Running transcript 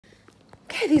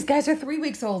Okay, these guys are 3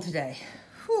 weeks old today.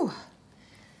 Whew.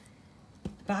 The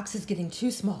box is getting too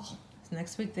small. So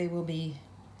next week they will be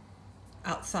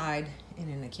outside and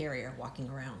in a carrier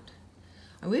walking around.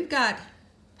 And we've got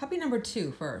puppy number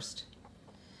 2 first.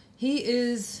 He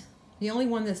is the only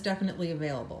one that's definitely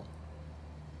available.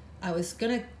 I was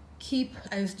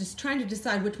just trying to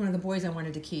decide which one of the boys I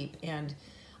wanted to keep, and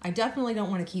I definitely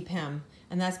don't want to keep him.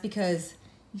 And that's because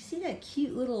you see that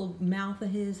cute little mouth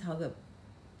of his, how the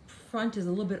front is a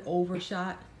little bit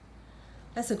overshot?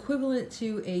 That's equivalent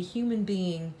to a human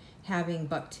being having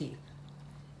buck teeth.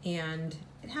 And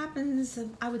it happens,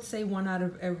 I would say, 1 out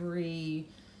of every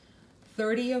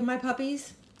 30 of my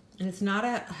puppies. And it's not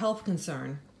a health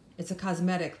concern. It's a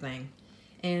cosmetic thing.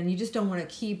 And you just don't want to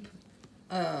keep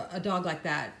a dog like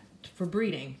that for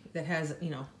breeding that has,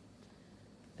 you know,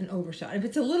 an overshot. If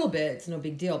it's a little bit, it's no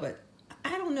big deal. But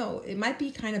I don't know. It might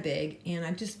be kind of big. And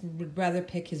I just would rather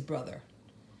pick his brother.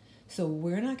 So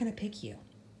we're not going to pick you.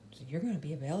 So you're going to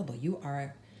be available. You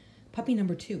are puppy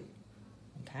number 2.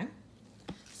 Okay?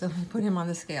 So I'm going to put him on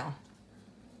the scale.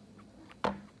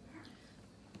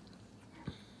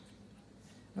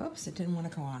 Oops, it didn't want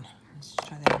to go on. Let's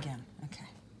try that again. Okay.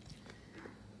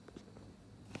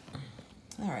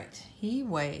 All right. He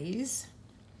weighs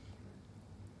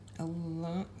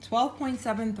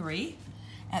 12.73.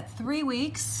 At 3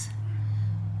 weeks,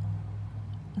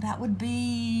 that would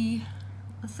be...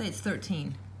 Let's say it's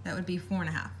 13. That would be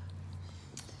 4.5.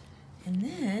 And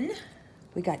then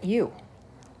we got you.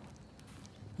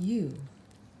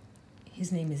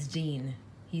 His name is Dean.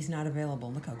 He's not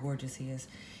available. Look how gorgeous he is.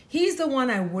 He's the one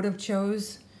I would have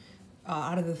chose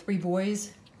out of the 3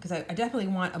 boys, because I definitely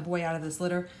want a boy out of this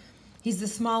litter. He's the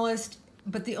smallest,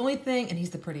 but the only thing, and he's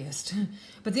the prettiest,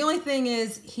 but the only thing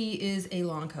is he is a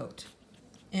long coat.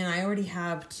 And I already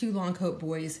have 2 long coat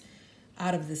boys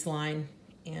out of this line.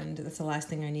 And that's the last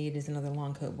thing I need is another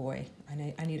long coat boy.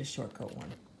 I need a short coat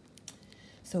one.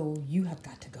 So you have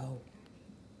got to go.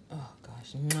 Oh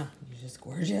gosh, you're just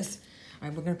gorgeous. All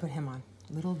right, we're gonna put him on,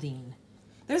 little Dean.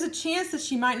 There's a chance that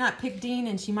she might not pick Dean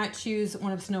and she might choose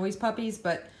one of Snowy's puppies,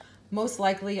 but most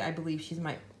likely I believe she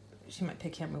might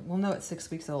pick him. We'll know at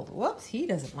 6 weeks old. Whoops, he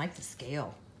doesn't like the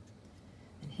scale.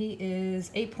 And he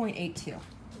is 8.82.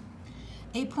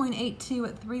 8.82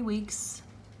 at 3 weeks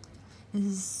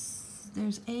is...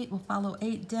 There's 8, we'll follow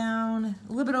 8 down, a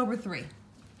little bit over 3.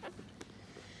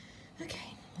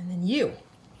 Okay, and then you.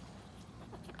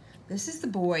 This is the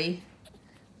boy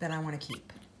that I want to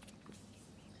keep.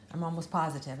 I'm almost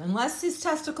positive. Unless his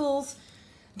testicles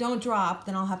don't drop,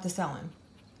 then I'll have to sell him.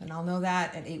 And I'll know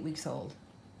that at 8 weeks old.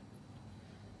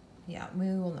 Yeah, we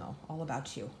will know all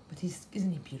about you. But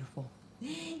isn't he beautiful?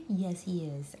 Yes, he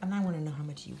is. And I want to know how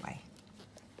much you weigh.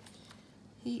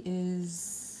 He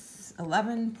is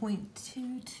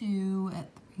 11.22 at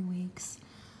 3 weeks.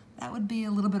 That would be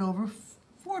a little bit over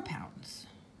 4 pounds.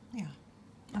 Yeah,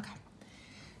 okay.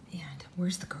 And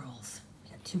where's the girls? We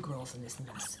got 2 girls in this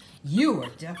mess. You are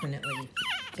definitely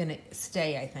gonna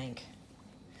stay, I think.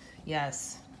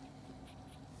 Yes.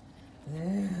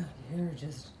 Yeah,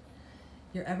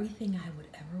 you're everything I would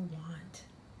ever want.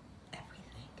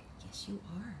 Everything. Yes, you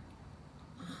are.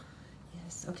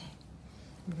 Yes, okay.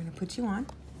 We're gonna put you on.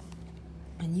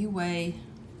 And you weigh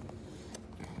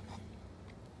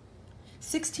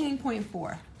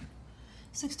 16.4.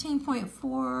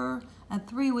 16.4 at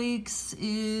 3 weeks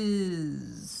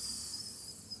is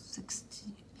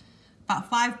about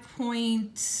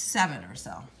 5.7 or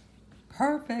so.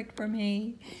 Perfect for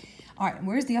me. All right,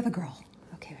 where's the other girl?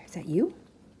 Okay, is that you?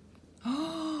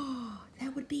 Oh,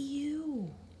 that would be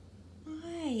you.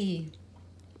 Hi.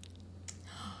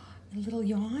 A little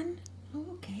yawn? Oh,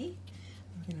 okay.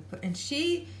 And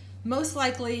she most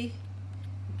likely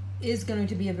is going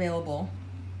to be available.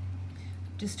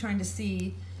 Just trying to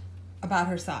see about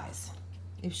her size.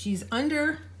 If she's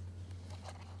under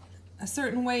a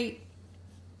certain weight,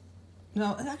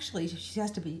 no, actually she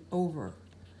has to be over.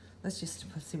 Let's see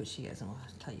what she is and we'll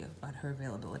tell you about her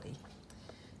availability.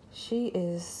 She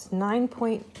is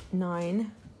 9.9.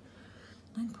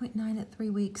 9.9 at 3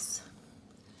 weeks.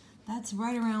 That's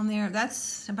right around there.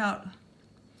 That's about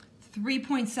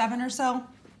 3.7 or so.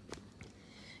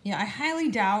 Yeah, I highly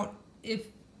doubt if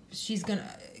she's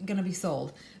gonna be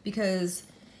sold, because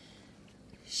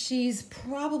she's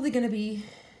probably gonna be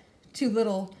too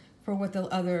little for what the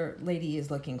other lady is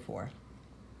looking for.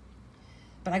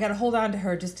 But I gotta hold on to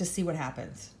her just to see what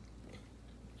happens.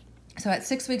 So at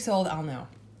 6 weeks old, I'll know.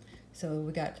 So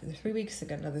we got 3 weeks, I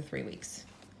got another 3 weeks.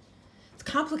 It's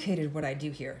complicated what I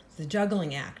do here. It's a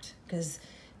juggling act, because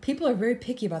people are very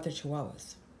picky about their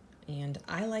chihuahuas. And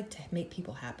I like to make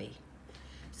people happy.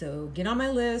 So get on my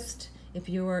list. if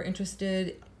you are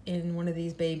interested in one of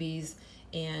these babies,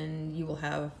 and you will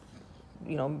have,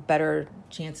 you know, better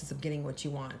chances of getting what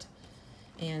you want.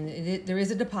 And there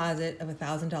is a deposit of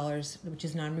 $1,000, which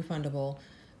is non-refundable,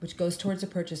 which goes towards the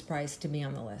purchase price to be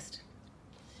on the list.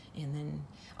 And then,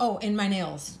 oh, and my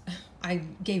nails. I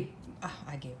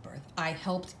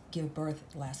helped give birth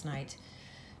last night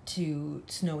to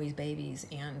Snowy's babies,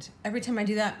 and every time I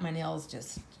do that, my nails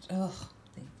just, they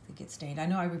get stained. I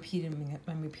know I'm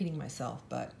repeating myself,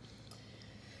 but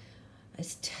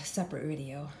it's a separate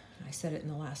video. I said it in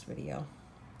the last video,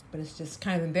 but it's just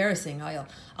kind of embarrassing.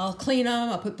 I'll clean them,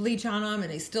 I'll put bleach on them,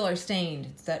 and they still are stained.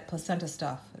 It's that placenta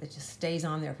stuff. It just stays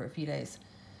on there for a few days.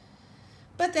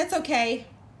 But that's okay.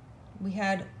 We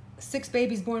had 6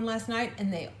 babies born last night,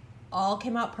 and they all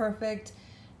came out perfect.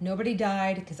 Nobody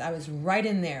died because I was right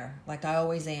in there, like I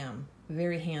always am.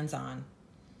 Very hands-on.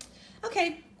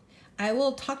 Okay, I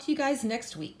will talk to you guys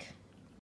next week.